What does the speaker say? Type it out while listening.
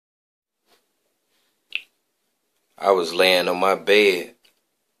I was laying on my bed.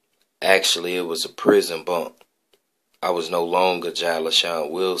 Actually, it was a prison bunk. I was no longer Jalashawn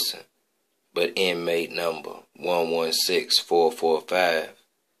Wilson, but inmate number 116445.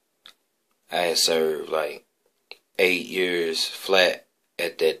 I had served like 8 years flat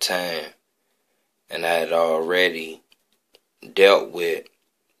at that time, and I had already dealt with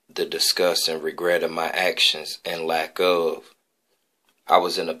the disgust and regret of my actions and lack of. I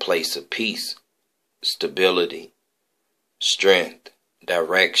was in a place of peace, stability, strength,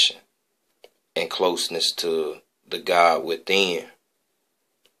 direction, and closeness to the God within.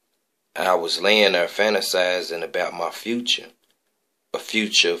 I was laying there fantasizing about my future, a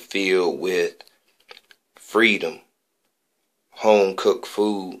future filled with freedom, home-cooked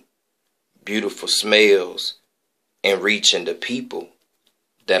food, beautiful smells, and reaching the people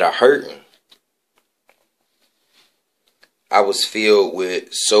that are hurting. I was filled with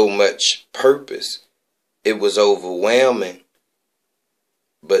so much purpose. It was overwhelming,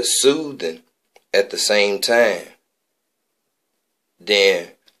 but soothing at the same time. Then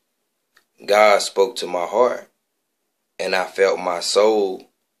God spoke to my heart, and I felt my soul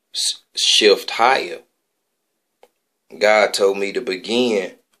shift higher. God told me to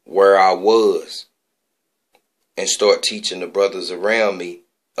begin where I was and start teaching the brothers around me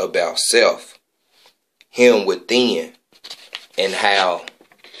about self, Him within, and how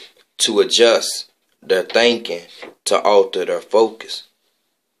to adjust their thinking to alter their focus.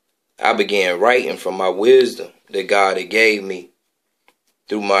 I began writing from my wisdom that God had gave me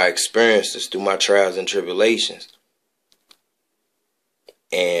through my experiences, through my trials and tribulations,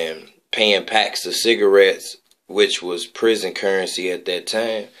 and paying packs of cigarettes, which was prison currency at that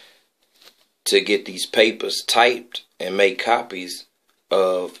time, to get these papers typed and make copies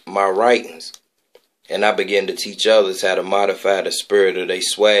of my writings. And I began to teach others how to modify the spirit of their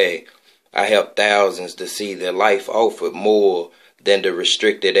swag. I helped thousands to see that life offered more than the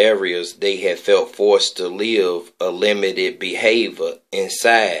restricted areas they had felt forced to live a limited behavior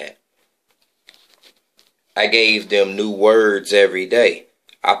inside. I gave them new words every day.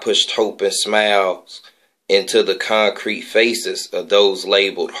 I pushed hope and smiles into the concrete faces of those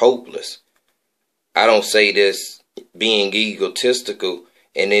labeled hopeless. I don't say this being egotistical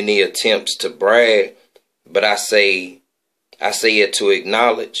in any attempts to brag, but I say it to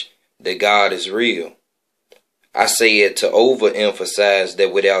acknowledge that God is real. I say it to overemphasize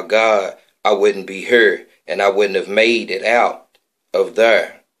that without God, I wouldn't be here and I wouldn't have made it out of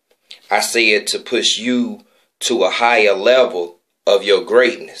there. I say it to push you to a higher level of your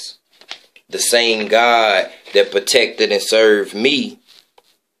greatness. The same God that protected and served me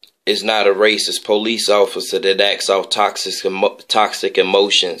is not a racist police officer that acts off toxic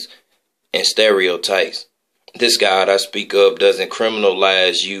emotions and stereotypes. This God I speak of doesn't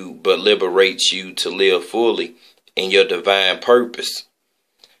criminalize you, but liberates you to live fully in your divine purpose.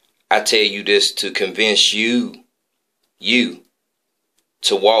 I tell you this to convince you to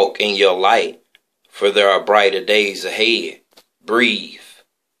walk in your light, for there are brighter days ahead. Breathe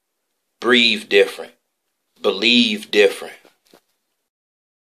different, believe different,